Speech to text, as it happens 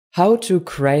How to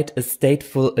create a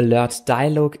stateful alert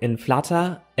dialog in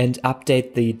Flutter and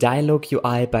update the dialog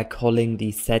UI by calling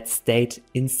the SetState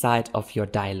inside of your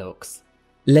dialogs.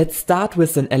 Let's start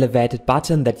with an elevated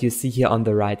button that you see here on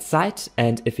the right side,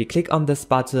 and if we click on this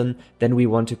button, then we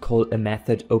want to call a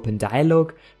method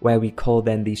openDialog, where we call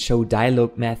then the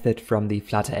showDialog method from the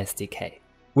Flutter SDK.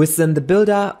 Within the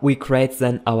builder, we create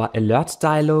then our alert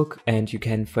dialog, and you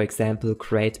can, for example,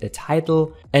 create a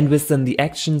title. And within the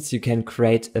actions, you can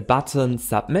create a button,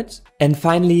 submit. And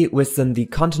finally, within the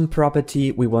content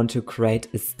property, we want to create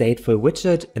a stateful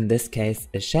widget, in this case,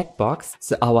 a checkbox.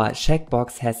 So our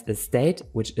checkbox has a state,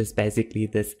 which is basically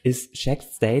this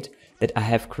isCheckState that I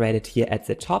have created here at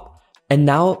the top. And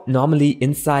now, normally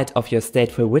inside of your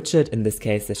stateful widget, in this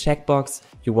case the checkbox,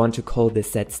 you want to call the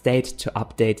SetState to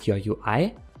update your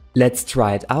UI. Let's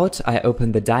try it out. I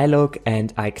open the dialog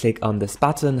and I click on this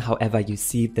button. However, you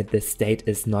see that the state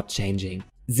is not changing.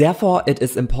 Therefore, it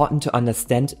is important to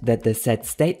understand that the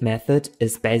SetState method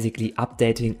is basically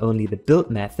updating only the build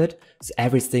method. So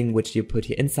everything which you put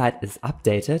here inside is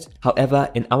updated. However,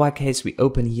 in our case, we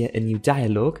open here a new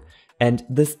dialog, and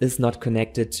this is not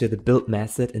connected to the build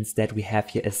method. Instead, we have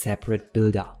here a separate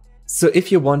builder. So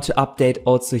if you want to update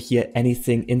also here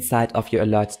anything inside of your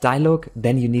alert dialog,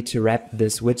 then you need to wrap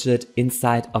this widget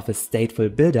inside of a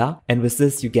stateful builder. And with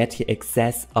this, you get here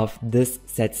access of this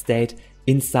SetState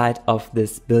inside of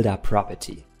this builder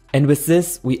property. And with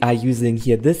this, we are using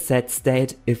here this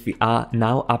SetState if we are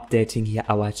now updating here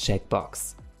our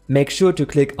checkbox. Make sure to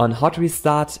click on Hot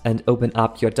Restart and open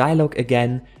up your dialog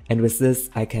again. And with this,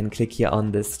 I can click here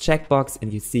on this checkbox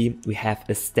and you see we have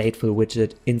a stateful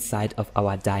widget inside of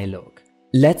our dialog.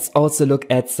 Let's also look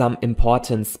at some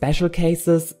important special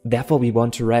cases. Therefore, we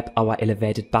want to wrap our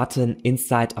elevated button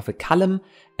inside of a column.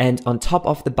 And on top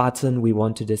of the button, we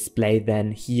want to display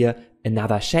then here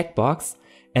another checkbox.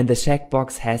 And the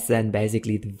checkbox has then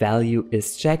basically the value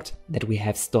is checked that we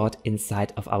have stored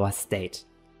inside of our state.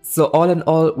 So all in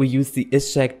all, we use the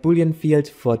isCheck boolean field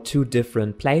for two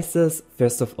different places.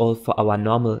 First of all, for our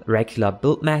normal regular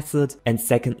build method, and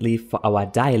secondly for our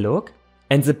dialog.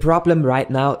 And the problem right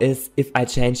now is if I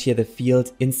change here the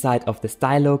field inside of this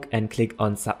dialog and click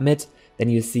on submit, then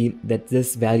you see that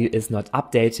this value is not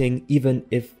updating, even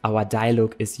if our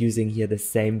dialog is using here the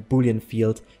same boolean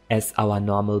field as our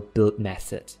normal build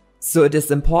method. So it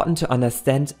is important to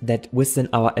understand that within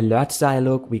our alert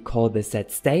dialog, we call the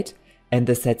SetState. And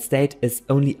the SetState is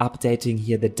only updating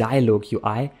here the dialog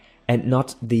UI and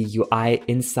not the UI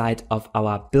inside of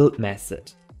our build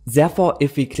method. Therefore,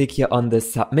 if we click here on the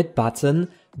submit button,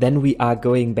 then we are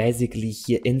going basically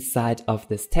here inside of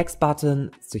this text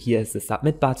button. So here is the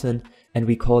submit button and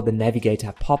we call the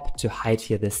navigator pop to hide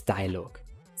here this dialog.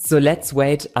 So let's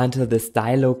wait until this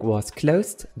dialog was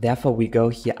closed. Therefore, we go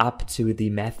here up to the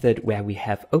method where we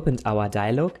have opened our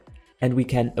dialog and we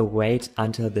can await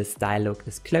until this dialog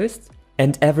is closed.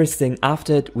 And everything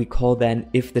after it, we call then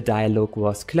if the dialog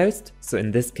was closed. So in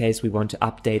this case, we want to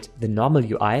update the normal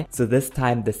UI. So this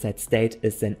time the SetState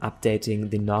is then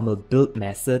updating the normal build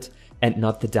method and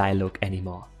not the dialog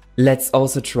anymore. Let's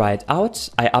also try it out.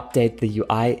 I update the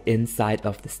UI inside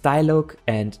of this dialog,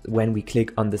 and when we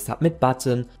click on the submit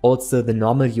button, also the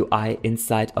normal UI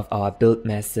inside of our build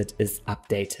method is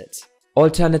updated.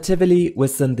 Alternatively,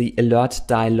 within the alert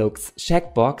dialog's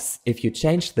checkbox, if you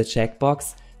change the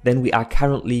checkbox, then we are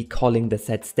currently calling the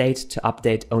SetState to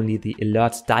update only the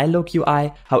alert dialog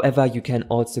UI. However, you can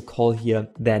also call here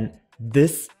then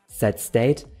this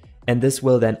SetState, and this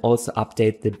will then also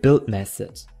update the build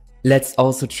method. Let's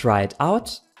also try it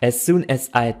out. As soon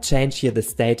as I change here the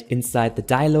state inside the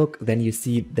dialog, then you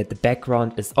see that the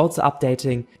background is also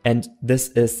updating, and this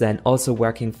is then also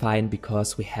working fine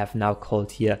because we have now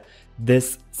called here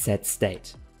this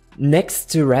SetState. Next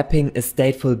to wrapping a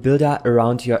stateful builder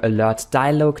around your alert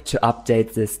dialog to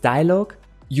update this dialog,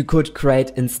 you could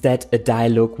create instead a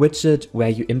dialog widget where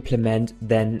you implement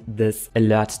then this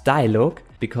alert dialog,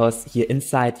 because here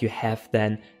inside you have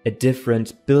then a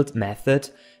different build method,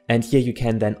 and here you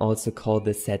can then also call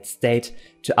the SetState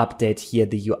to update here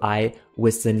the UI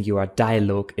within your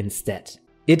dialog instead.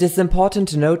 It is important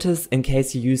to notice, in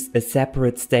case you use a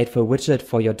separate stateful widget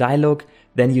for your dialog,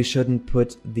 then you shouldn't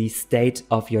put the state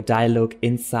of your dialog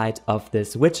inside of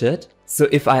this widget. So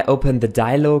if I open the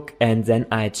dialog and then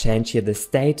I change here the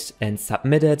state and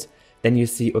submit it, then you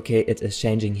see, okay, it is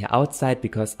changing here outside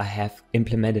because I have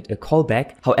implemented a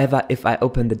callback. However, if I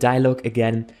open the dialog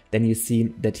again, then you see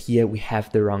that here we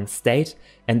have the wrong state.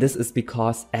 And this is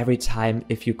because every time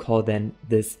if you call then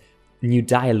this new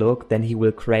dialog, then he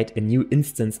will create a new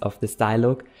instance of this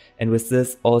dialog. And with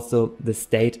this also the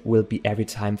state will be every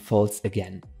time false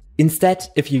again. Instead,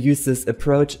 if you use this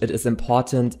approach, it is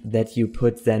important that you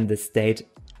put then the state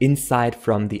inside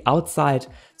from the outside.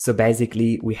 So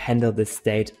basically we handle the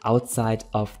state outside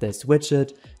of this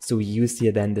widget. So we use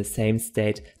here then the same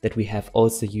state that we have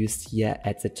also used here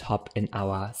at the top in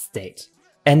our state.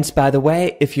 And by the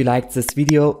way, if you liked this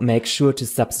video, make sure to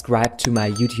subscribe to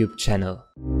my YouTube channel.